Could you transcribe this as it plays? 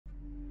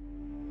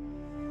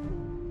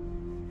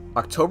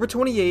October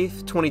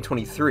 28th,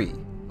 2023,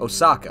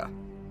 Osaka.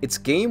 It's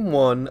Game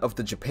 1 of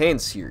the Japan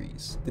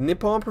Series, the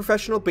Nippon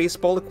Professional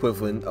Baseball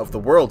equivalent of the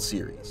World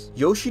Series.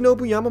 Yoshinobu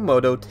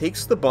Yamamoto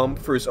takes the bump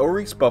for his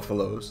Oryx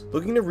Buffaloes,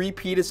 looking to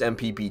repeat as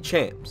MPB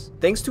champs.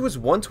 Thanks to his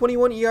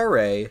 1.21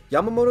 ERA,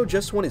 Yamamoto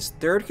just won his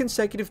third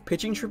consecutive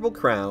pitching triple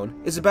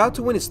crown, is about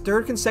to win his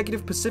third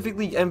consecutive Pacific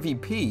League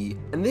MVP,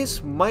 and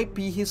this might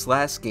be his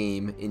last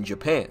game in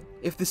Japan.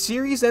 If the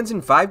series ends in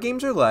 5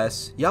 games or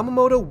less,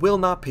 Yamamoto will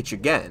not pitch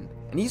again,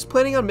 and he's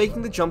planning on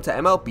making the jump to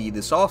MLB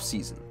this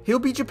offseason. He'll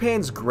be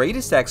Japan's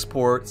greatest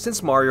export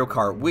since Mario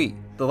Kart Wii.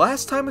 The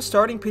last time a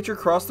starting pitcher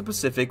crossed the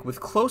Pacific with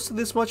close to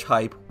this much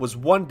hype was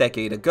 1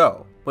 decade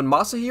ago, when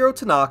Masahiro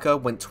Tanaka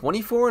went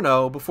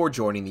 24-0 before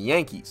joining the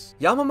Yankees.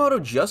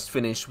 Yamamoto just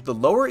finished with a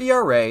lower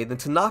ERA than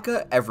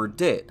Tanaka ever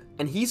did,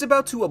 and he's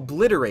about to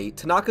obliterate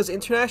Tanaka's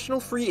international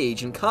free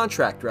agent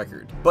contract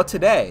record. But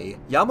today,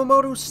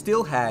 Yamamoto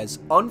still has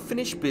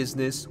unfinished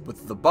business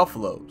with the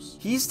Buffaloes.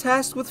 He's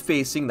tasked with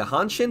facing the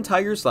Hanshin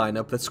Tigers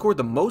lineup that scored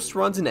the most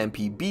runs in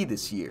MPB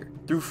this year.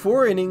 Through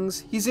 4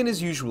 innings, he's in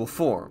his usual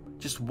form,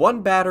 just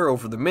 1 batter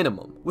over the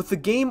minimum. With the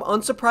game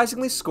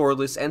unsurprisingly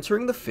scoreless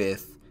entering the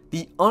 5th,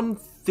 the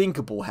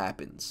unthinkable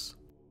happens.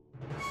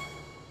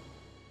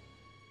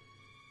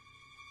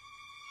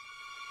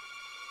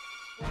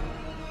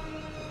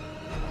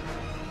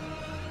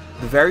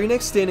 The very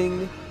next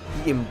inning,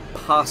 the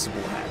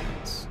impossible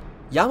happens.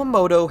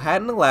 Yamamoto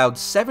hadn't allowed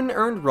 7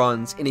 earned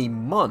runs in a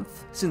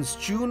month since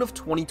June of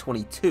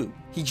 2022.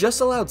 He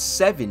just allowed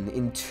 7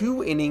 in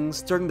 2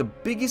 innings during the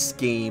biggest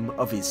game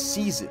of his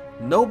season.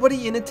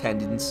 Nobody in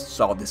attendance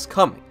saw this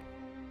coming.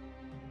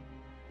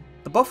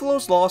 The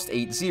Buffaloes lost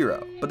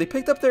 8-0, but they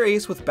picked up their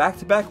ace with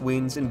back-to-back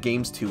wins in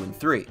games 2 and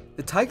 3.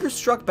 The Tigers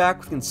struck back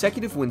with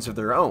consecutive wins of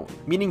their own,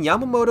 meaning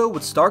Yamamoto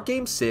would start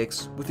game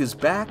 6 with his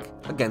back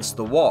against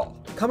the wall.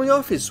 Coming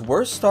off his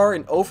worst start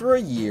in over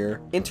a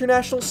year,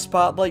 international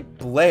spotlight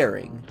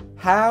blaring,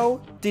 how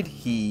did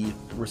he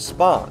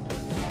respond?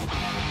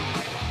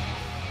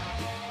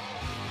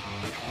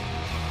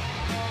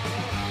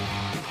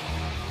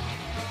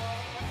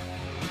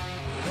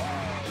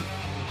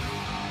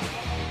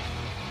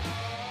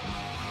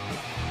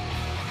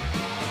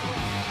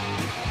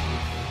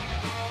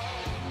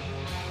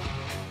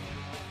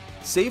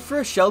 Save for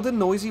a Sheldon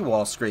noisy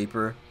wall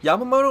scraper,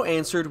 Yamamoto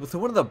answered with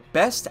one of the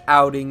best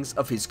outings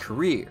of his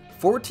career.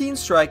 14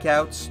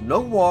 strikeouts, no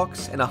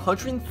walks, and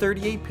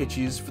 138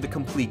 pitches for the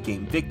complete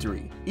game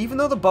victory. Even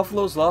though the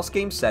Buffaloes lost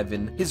Game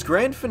 7, his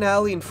grand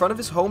finale in front of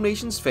his home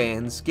nation's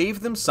fans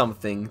gave them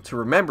something to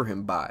remember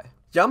him by.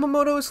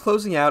 Yamamoto is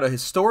closing out a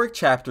historic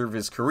chapter of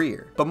his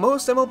career, but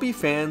most MLB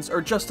fans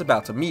are just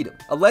about to meet him.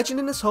 A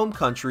legend in his home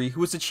country who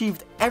has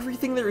achieved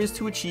everything there is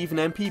to achieve in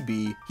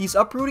MPB, he's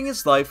uprooting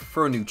his life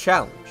for a new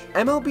challenge.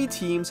 MLB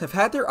teams have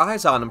had their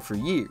eyes on him for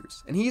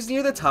years, and he's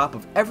near the top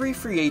of every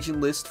free agent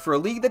list for a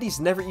league that he's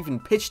never even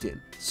pitched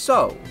in.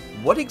 So,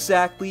 what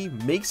exactly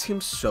makes him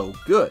so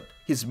good?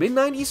 His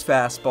mid-90s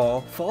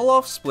fastball,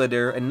 fall-off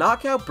splitter, and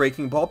knockout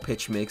breaking ball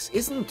pitch mix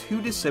isn't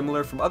too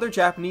dissimilar from other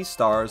Japanese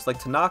stars like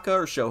Tanaka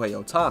or Shohei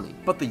Ohtani,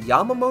 but the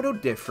Yamamoto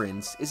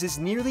difference is his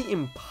nearly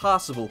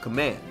impossible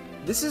command.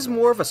 This is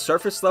more of a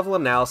surface level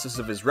analysis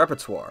of his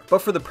repertoire,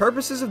 but for the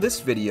purposes of this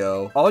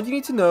video, all you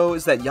need to know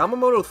is that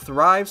Yamamoto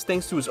thrives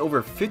thanks to his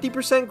over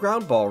 50%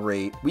 ground ball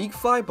rate, weak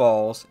fly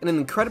balls, and an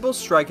incredible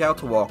strikeout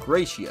to walk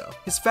ratio.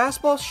 His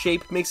fastball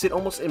shape makes it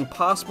almost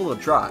impossible to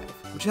drive,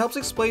 which helps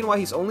explain why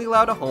he's only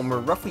allowed a homer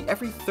roughly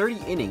every 30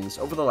 innings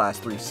over the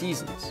last 3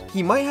 seasons.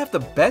 He might have the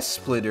best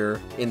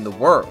splitter in the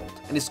world,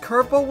 and his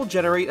curveball will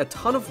generate a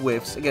ton of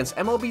whiffs against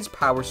MLB's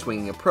power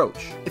swinging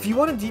approach. If you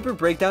want a deeper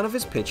breakdown of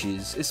his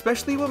pitches,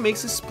 especially what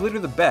makes his splitter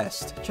the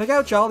best, check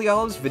out Jolly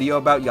Olive's video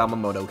about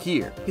Yamamoto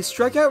here. His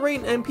strikeout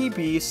rate in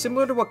MPB is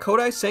similar to what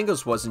Kodai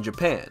Senga's was in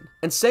Japan,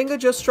 and Senga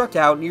just struck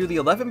out nearly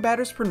 11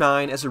 batters per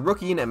 9 as a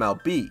rookie in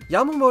MLB.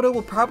 Yamamoto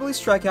will probably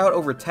strike out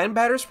over 10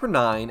 batters per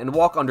 9 and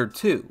walk under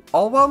 2,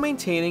 all while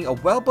maintaining a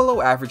well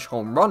below average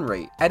home run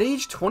rate. At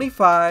age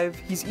 25,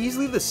 he's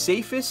easily the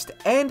safest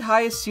and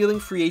highest ceiling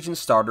free agent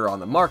starter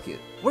on the market.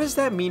 What does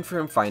that mean for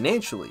him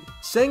financially?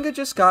 Senga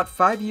just got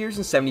 5 years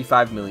and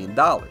 $75 million,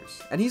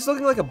 and he's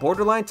looking like a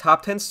borderline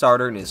top 10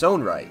 starter in his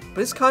own right,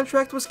 but his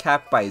contract was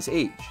capped by his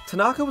age.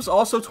 Tanaka was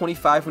also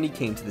 25 when he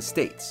came to the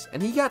States,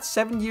 and he got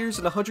 7 years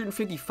and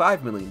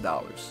 $155 million.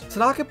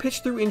 Tanaka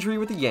pitched through injury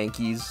with the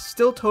Yankees,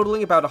 still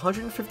totaling about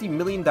 $150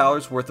 million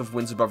worth of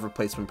wins above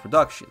replacement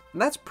production,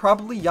 and that's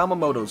probably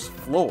Yamamoto's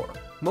floor.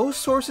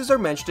 Most sources are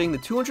mentioning the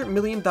 $200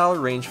 million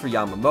range for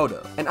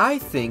Yamamoto, and I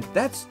think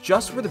that's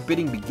just where the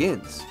bidding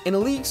begins. In a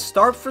league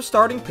starved for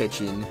starting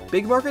pitching,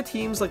 big market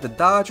teams like the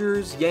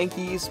Dodgers,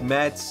 Yankees,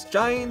 Mets,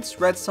 Giants,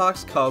 Red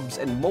Sox, Cubs,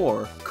 and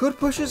more could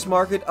push his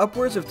market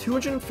upwards of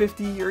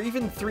 $250 or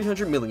even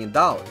 $300 million,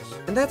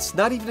 and that's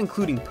not even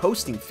including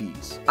posting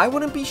fees. I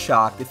wouldn't be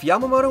shocked if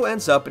Yamamoto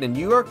ends up in a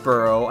New York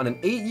borough on an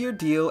 8-year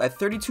deal at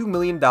 $32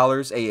 million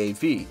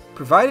AAV.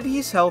 Provided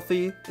he's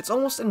healthy, it's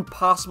almost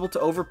impossible to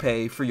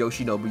overpay for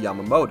Yoshinobu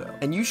Yamamoto,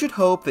 and you should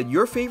hope that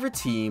your favorite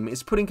team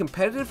is putting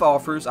competitive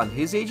offers on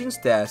his agent's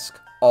desk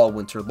all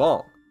winter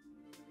long.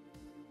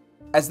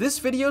 As this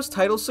video's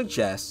title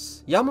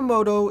suggests,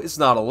 Yamamoto is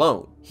not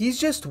alone. He's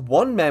just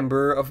one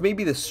member of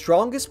maybe the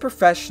strongest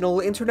professional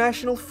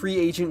international free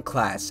agent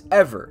class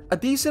ever. A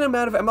decent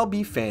amount of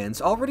MLB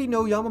fans already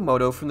know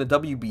Yamamoto from the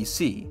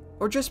WBC,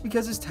 or just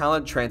because his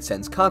talent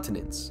transcends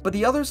continents, but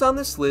the others on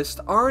this list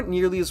aren't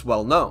nearly as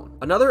well known.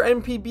 Another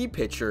MPB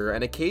pitcher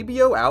and a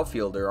KBO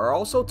outfielder are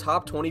also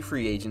top 20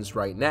 free agents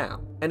right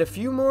now, and a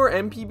few more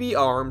MPB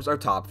arms are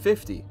top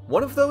 50.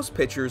 One of those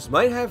pitchers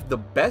might have the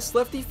best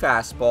lefty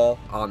fastball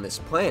on this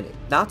planet.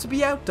 Not to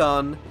be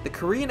outdone, the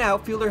Korean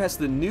outfielder has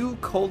the new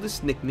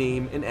coldest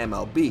nickname in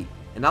MLB,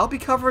 and I'll be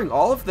covering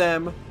all of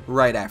them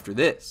right after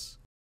this.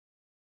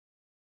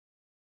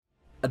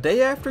 A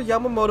day after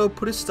Yamamoto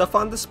put his stuff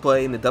on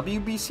display in the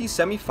WBC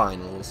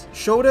semifinals,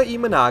 Shota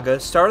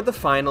Imanaga started the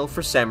final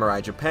for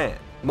Samurai Japan.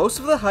 Most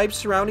of the hype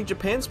surrounding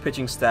Japan's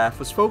pitching staff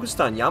was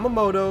focused on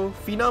Yamamoto,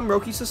 phenom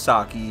Roki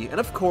Sasaki, and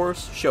of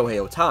course,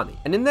 Shohei Ohtani.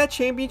 And in that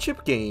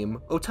championship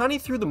game,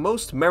 Ohtani threw the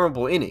most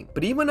memorable inning,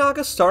 but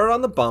Imanaga started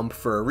on the bump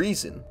for a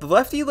reason. The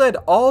lefty led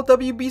all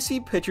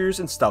WBC pitchers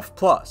in Stuff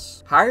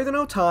Plus, higher than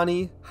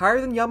Ohtani, higher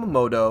than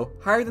Yamamoto,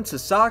 higher than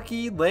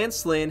Sasaki,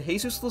 Lance Lynn,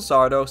 Jesus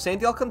Luzardo,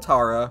 Sandy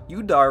Alcantara,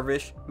 Yu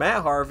Darvish,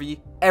 Matt Harvey,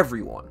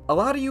 everyone. A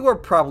lot of you are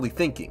probably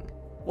thinking,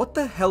 what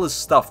the hell is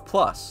Stuff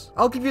Plus?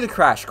 I'll give you the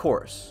crash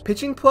course.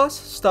 Pitching Plus,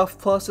 Stuff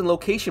Plus, and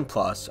Location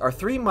Plus are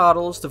three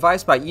models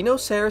devised by Eno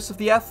Saris of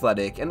The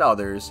Athletic and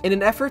others in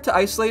an effort to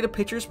isolate a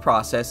pitcher's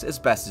process as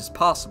best as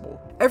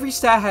possible. Every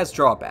stat has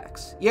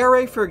drawbacks.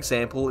 ERA, for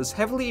example, is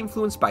heavily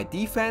influenced by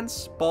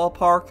defense,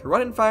 ballpark,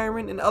 run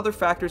environment, and other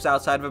factors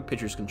outside of a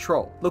pitcher's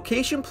control.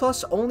 Location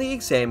Plus only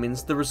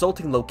examines the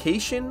resulting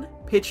location,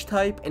 pitch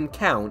type, and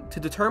count to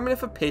determine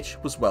if a pitch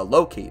was well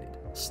located.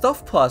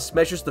 Stuff Plus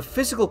measures the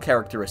physical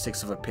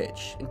characteristics of a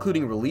pitch,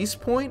 including release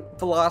point,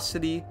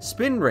 velocity,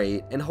 spin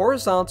rate, and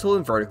horizontal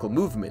and vertical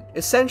movement.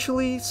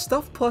 Essentially,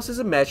 Stuff Plus is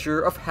a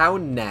measure of how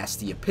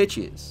nasty a pitch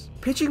is.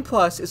 Pitching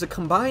Plus is a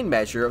combined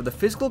measure of the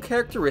physical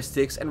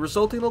characteristics and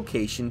resulting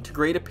location to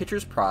grade a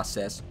pitcher's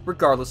process,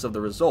 regardless of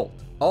the result.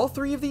 All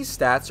three of these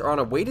stats are on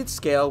a weighted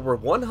scale where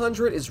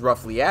 100 is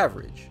roughly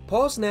average.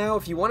 Pause now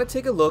if you want to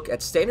take a look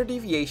at standard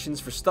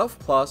deviations for Stuff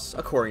Plus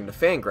according to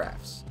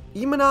Fangraphs.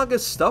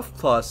 Imanaga's Stuff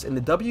Plus in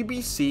the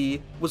WBC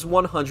was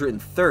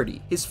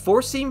 130. His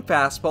four-seam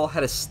fastball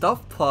had a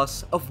Stuff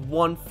Plus of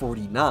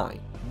 149.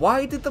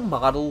 Why did the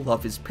model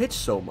love his pitch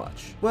so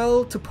much?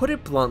 Well, to put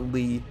it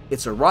bluntly,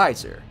 it's a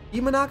riser.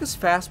 Imanaga's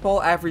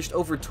fastball averaged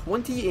over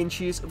 20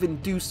 inches of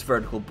induced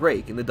vertical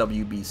break in the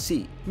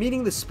WBC,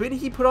 meaning the spin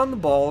he put on the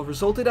ball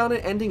resulted on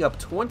it ending up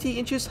 20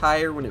 inches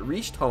higher when it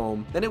reached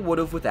home than it would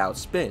have without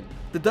spin.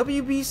 The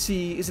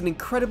WBC is an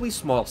incredibly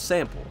small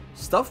sample.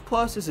 Stuff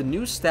Plus is a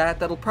new stat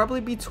that'll probably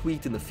be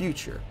tweaked in the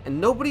future,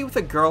 and nobody with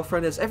a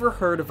girlfriend has ever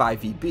heard of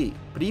IVB,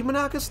 but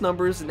Imanaga's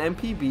numbers in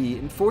MPB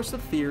enforce the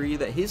theory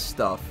that his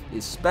stuff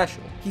is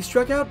special. He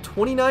struck out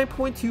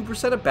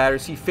 29.2% of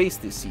batters he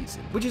faced this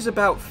season, which is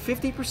about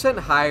 50%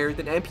 higher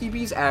than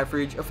MPB's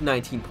average of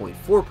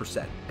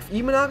 19.4%. If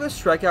Imanaga's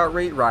strikeout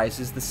rate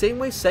rises the same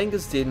way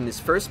Senga's did in his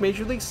first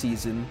major league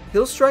season,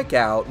 he'll strike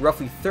out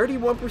roughly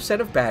 31%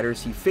 of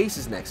batters he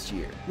faces next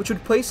year, which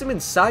would place him in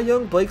Cy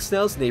Young Blake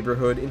Snell's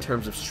neighborhood in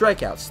terms of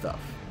strikeout stuff.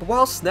 But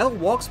while Snell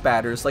walks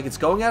batters like it's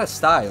going out of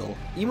style,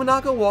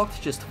 Imanaga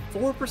walked just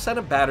 4%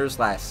 of batters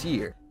last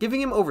year, giving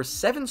him over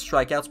 7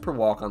 strikeouts per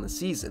walk on the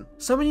season.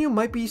 Some of you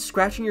might be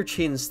scratching your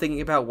chins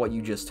thinking about what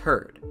you just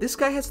heard. This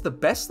guy has the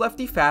best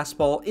lefty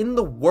fastball in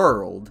the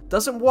world,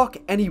 doesn't walk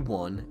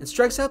anyone, and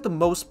strikes out the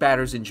most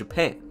batters in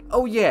Japan.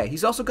 Oh yeah,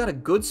 he's also got a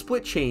good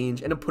split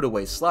change and a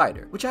put-away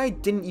slider, which I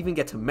didn't even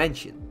get to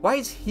mention. Why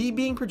is he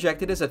being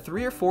projected as a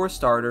 3 or 4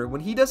 starter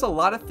when he does a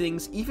lot of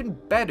things even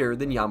better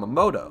than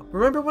Yamamoto?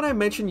 Remember when I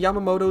mentioned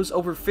Yamamoto's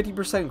over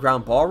 50%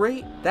 ground ball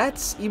rate?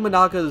 That's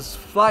Imanaga's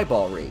fly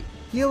ball rate.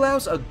 He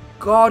allows a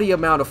gaudy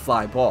amount of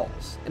fly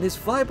balls, and his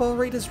fly ball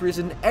rate has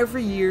risen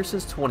every year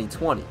since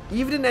 2020.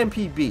 Even in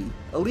MPB,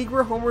 a league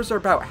where homers are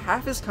about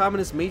half as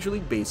common as Major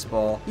League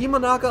Baseball,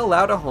 Imanaga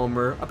allowed a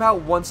homer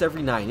about once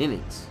every 9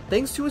 innings.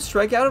 Thanks to his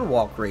strikeout and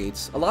walk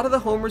rates, a lot of the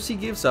homers he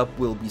gives up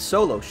will be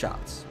solo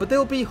shots, but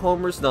they'll be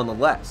homers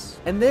nonetheless,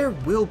 and there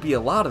will be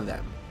a lot of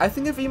them. I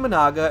think of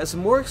Imanaga as a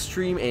more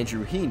extreme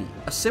Andrew Heaney,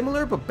 a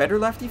similar but better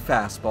lefty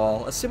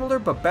fastball, a similar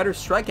but better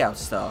strikeout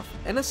stuff,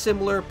 and a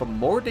similar but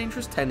more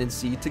dangerous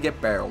tendency to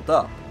get barreled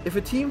up. If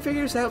a team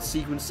figures out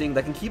sequencing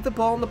that can keep the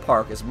ball in the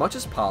park as much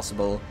as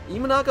possible,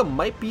 Imanaga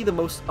might be the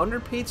most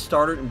underpaid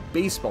starter in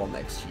baseball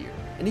next year.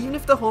 And even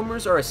if the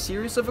homers are as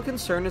serious of a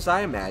concern as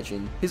I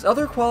imagine, his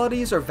other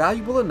qualities are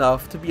valuable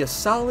enough to be a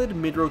solid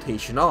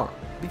mid-rotation arm.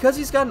 Because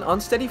he's got an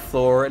unsteady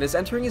floor and is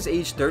entering his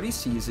age 30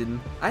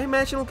 season, I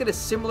imagine he'll get a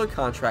similar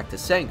contract to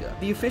Senga.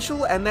 The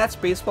official And That's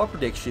Baseball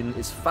prediction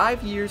is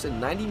 5 years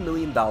and $90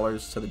 million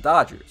to the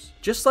Dodgers.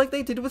 Just like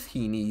they did with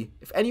Heaney,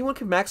 if anyone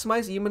can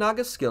maximize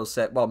Imanaga's skill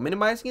set while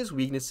minimizing his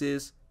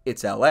weaknesses,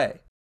 it's LA.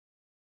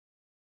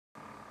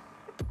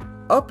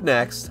 Up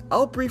next,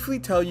 I'll briefly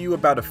tell you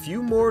about a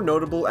few more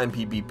notable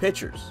MPB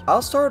pitchers.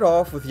 I'll start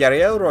off with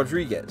Yariel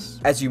Rodriguez.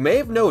 As you may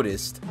have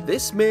noticed,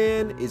 this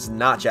man is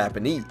not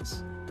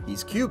Japanese.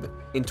 He's Cuban.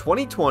 In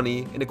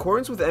 2020, in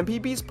accordance with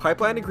MPB's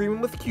pipeline agreement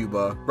with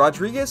Cuba,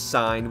 Rodriguez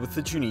signed with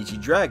the Junichi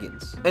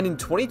Dragons. And in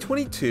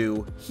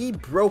 2022, he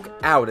broke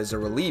out as a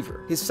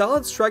reliever. His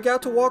solid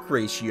strikeout to walk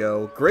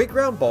ratio, great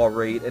ground ball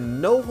rate,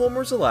 and no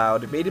homers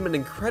allowed made him an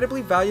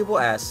incredibly valuable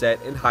asset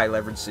in high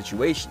leverage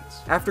situations.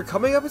 After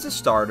coming up as a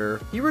starter,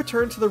 he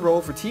returned to the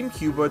role for Team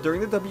Cuba during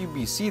the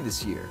WBC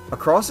this year.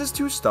 Across his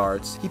 2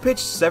 starts, he pitched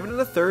 7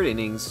 1/3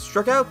 innings,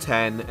 struck out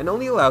 10, and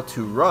only allowed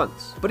 2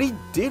 runs. But he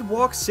did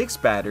walk 6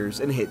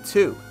 batters and hit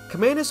 2.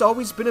 Command has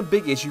always been a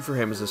big issue for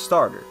him as a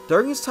starter.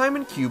 During his time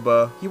in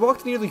Cuba, he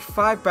walked nearly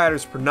 5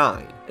 batters per 9,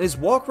 and his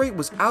walk rate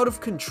was out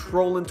of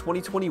control in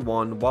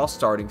 2021 while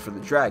starting for the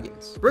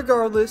Dragons.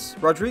 Regardless,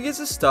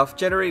 Rodriguez's stuff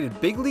generated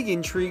big league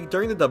intrigue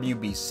during the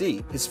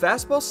WBC. His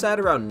fastball sat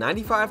around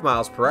 95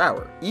 miles per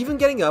hour, even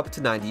getting up to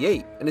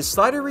 98, and his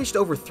slider reached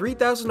over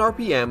 3,000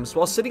 RPMs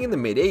while sitting in the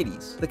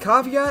mid-80s. The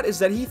caveat is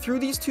that he threw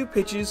these 2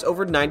 pitches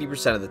over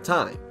 90% of the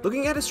time.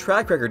 Looking at his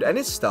track record and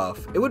his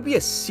stuff, it would be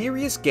a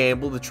serious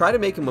gamble to try to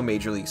make him a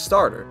major league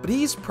starter, but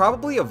he's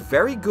probably a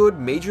very good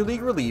major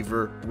league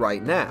reliever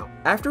right now.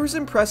 After his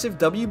impressive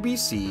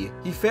WBC,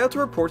 he failed to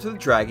report to the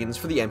Dragons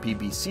for the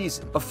MPB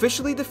season,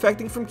 officially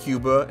defecting from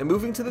Cuba and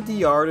moving to the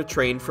DR to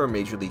train for a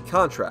major league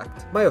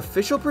contract. My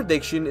official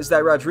prediction is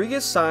that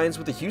Rodriguez signs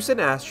with the Houston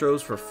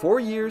Astros for 4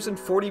 years and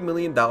 $40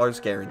 million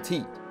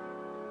guaranteed.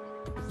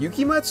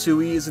 Yuki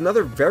Matsui is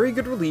another very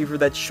good reliever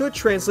that should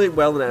translate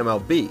well in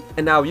MLB,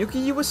 and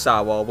Naoyuki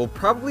Uwasawa will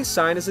probably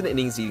sign as an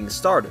innings-eating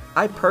starter.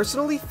 I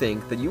personally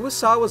think that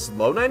Uwasawa's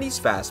low 90s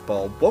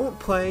fastball won't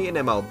play in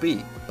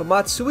MLB, but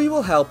Matsui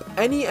will help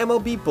any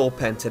MLB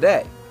bullpen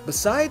today.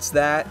 Besides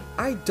that,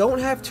 I don't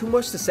have too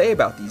much to say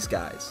about these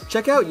guys.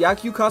 Check out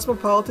Yakyu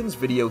Cosmopolitan's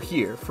video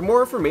here for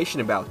more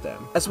information about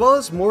them, as well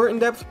as more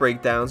in-depth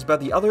breakdowns about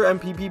the other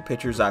MPB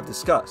pitchers I've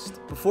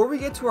discussed. Before we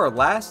get to our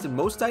last and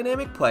most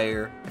dynamic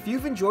player, if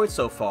you've enjoyed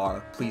so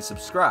far, please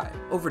subscribe.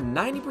 Over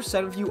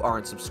 90% of you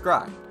aren't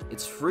subscribed.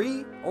 It's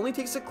free, only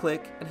takes a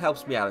click, and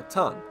helps me out a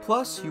ton.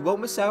 Plus, you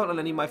won't miss out on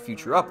any of my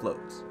future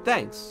uploads.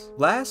 Thanks!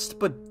 Last,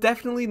 but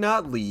definitely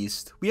not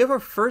least, we have our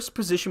first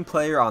position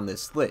player on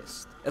this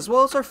list, as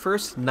well as our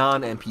first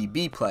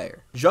non-MPB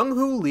player.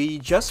 Jung-Hoo Lee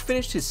just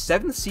finished his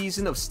 7th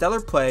season of stellar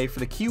play for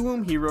the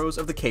Kiwoom Heroes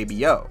of the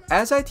KBO.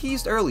 As I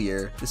teased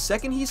earlier, the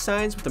second he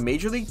signs with a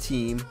major league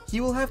team, he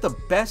will have the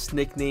best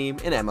nickname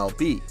in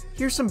MLB.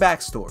 Here's some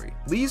backstory.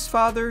 Lee's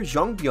father,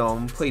 Jung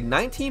Byung, played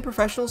 19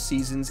 professional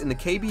seasons in the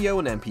KBO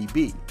and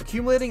MPB,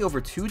 accumulating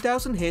over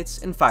 2,000 hits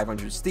and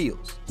 500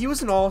 steals. He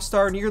was an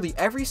all-star nearly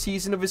every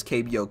season of his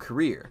KBO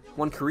career,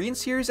 won Korean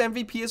Series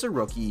MVP as a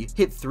rookie,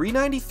 hit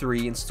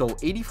 .393 and stole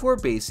 84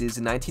 bases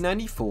in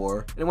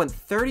 1994, and went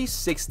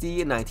 30-60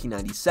 in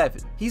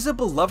 1997. He's a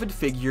beloved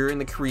figure in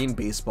the Korean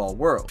baseball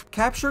world,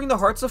 capturing the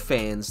hearts of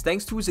fans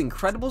thanks to his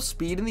incredible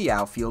speed in the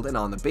outfield and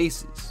on the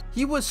bases.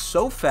 He was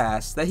so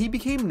fast that he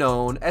became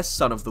known as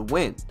Son of the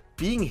Wind.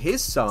 Being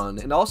his son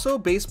and also a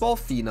baseball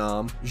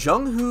phenom,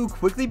 Jung-Hoo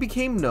quickly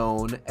became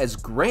known as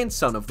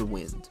Grandson of the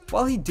Wind.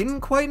 While he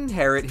didn't quite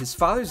inherit his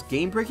father's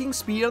game-breaking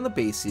speed on the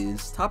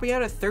bases, topping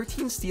out at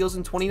 13 steals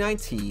in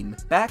 2019,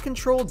 bat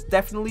control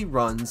definitely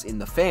runs in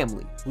the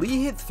family.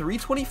 Lee hit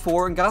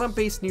 .324 and got on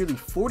base nearly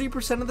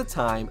 40% of the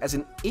time as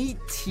an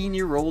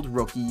 18-year-old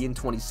rookie in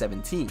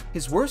 2017.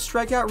 His worst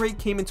strikeout rate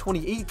came in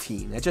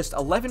 2018 at just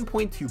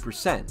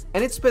 11.2%,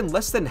 and it's been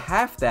less than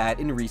half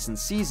that in recent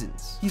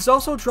seasons. He's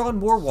also drawn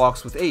more walks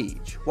with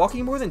age,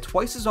 walking more than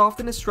twice as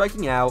often as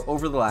striking out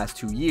over the last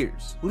 2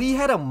 years. Lee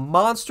had a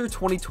monster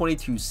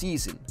 2022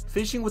 season,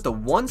 finishing with a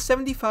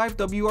 175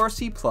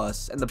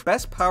 WRC+ and the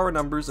best power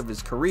numbers of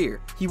his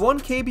career. He won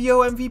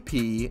KBO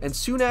MVP and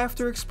soon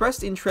after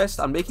expressed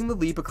interest on making the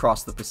leap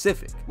across the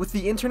Pacific. With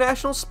the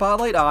international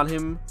spotlight on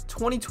him,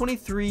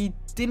 2023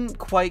 didn't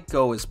quite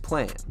go as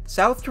planned.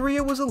 South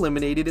Korea was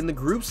eliminated in the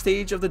group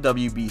stage of the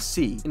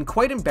WBC in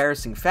quite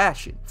embarrassing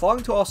fashion,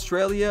 falling to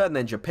Australia and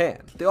then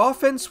Japan. The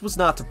offense was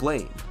not to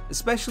blame,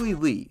 especially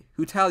Lee,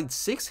 who tallied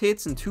 6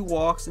 hits and 2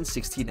 walks in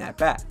 16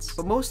 at-bats,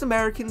 but most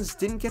Americans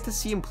didn't get to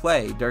see him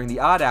play during the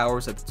odd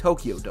hours at the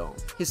Tokyo Dome.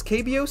 His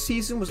KBO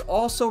season was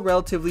also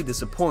relatively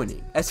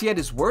disappointing, as he had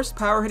his worst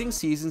power-hitting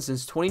season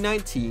since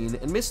 2019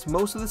 and missed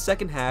most of the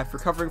second half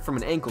recovering from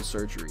an ankle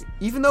surgery.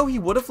 Even though he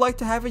would have liked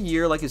to have a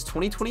year like his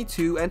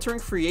 2022 entering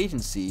free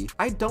agency,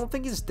 I don't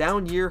think his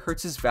down year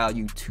hurts his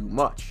value too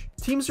much.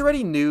 Teams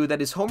already knew that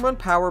his home run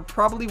power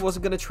probably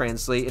wasn't going to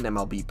translate in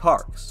MLB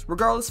parks,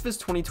 regardless of his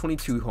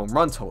 2022 home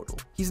run total.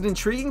 He's an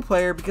intriguing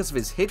player because of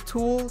his hit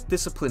tool,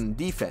 discipline, and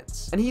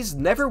defense, and he's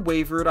never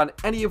wavered on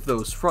any of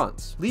those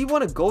fronts. Lee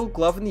won a Gold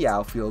Glove in the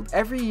outfield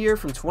every year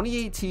from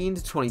 2018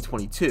 to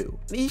 2022,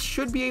 and he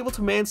should be able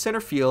to man center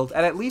field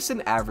at least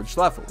an average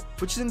level,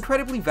 which is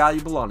incredibly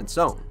valuable on its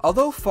own.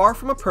 Although far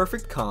from a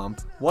perfect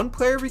comp, one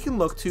player we can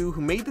look to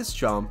who made this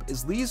jump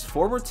is Lee's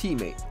former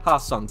teammate,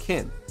 Ha-Sung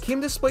Kim. Kim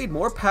displayed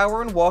more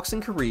power and walks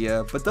in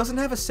Korea, but doesn't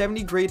have a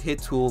 70 grade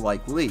hit tool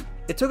like Lee.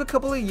 It took a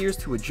couple of years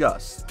to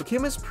adjust, but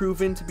Kim has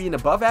proven to be an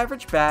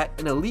above-average bat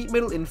and elite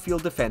middle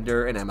infield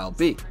defender in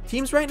MLB.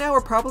 Teams right now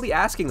are probably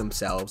asking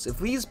themselves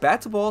if Lee's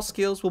bat-to-ball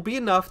skills will be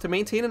enough to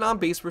maintain an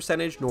on-base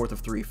percentage north of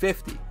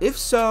 350. If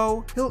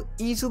so, he'll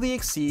easily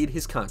exceed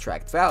his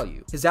contract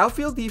value. His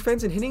outfield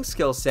defense and hitting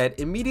skill set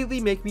immediately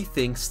make me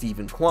think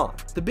Steven Kwan.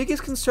 The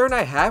biggest concern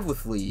I have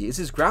with Lee is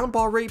his ground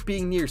ball rate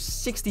being near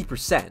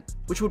 60%,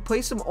 which would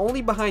place him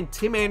only behind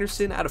Tim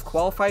Anderson out of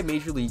qualified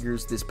major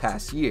leaguers this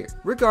past year.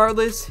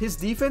 Regardless, his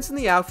defense in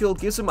the outfield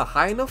gives him a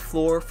high enough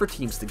floor for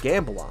teams to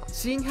gamble on.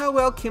 Seeing how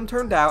well Kim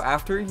turned out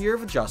after a year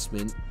of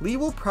adjustment, Lee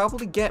will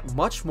probably get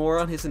much more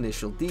on his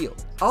initial deal.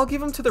 I'll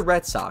give him to the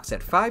Red Sox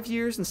at 5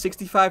 years and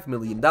 $65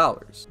 million.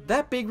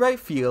 That big right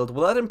field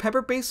will let him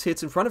pepper base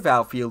hits in front of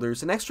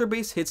outfielders and extra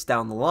base hits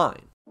down the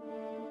line.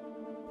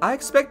 I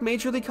expect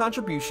major league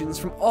contributions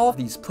from all of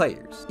these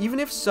players, even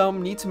if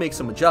some need to make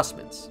some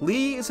adjustments.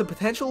 Lee is a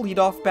potential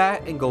leadoff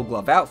bat and gold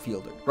glove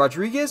outfielder.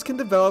 Rodriguez can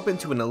develop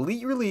into an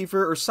elite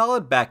reliever or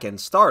solid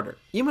back-end starter.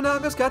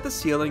 Imanaga's got the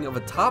ceiling of a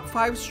top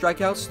 5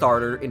 strikeout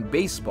starter in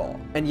baseball,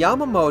 and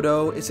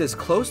Yamamoto is as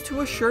close to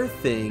a sure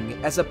thing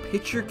as a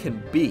pitcher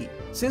can be.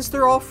 Since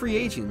they're all free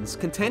agents,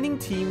 contending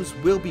teams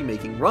will be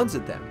making runs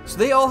at them, so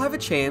they all have a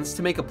chance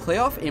to make a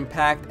playoff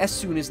impact as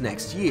soon as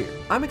next year.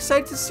 I'm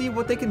excited to see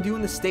what they can do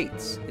in the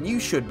States, and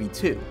you should be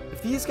too.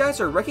 If these guys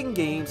are wrecking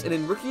games and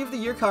in Rookie of the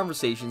Year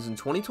conversations in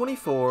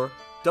 2024,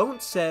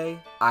 don't say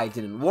I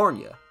didn't warn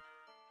ya.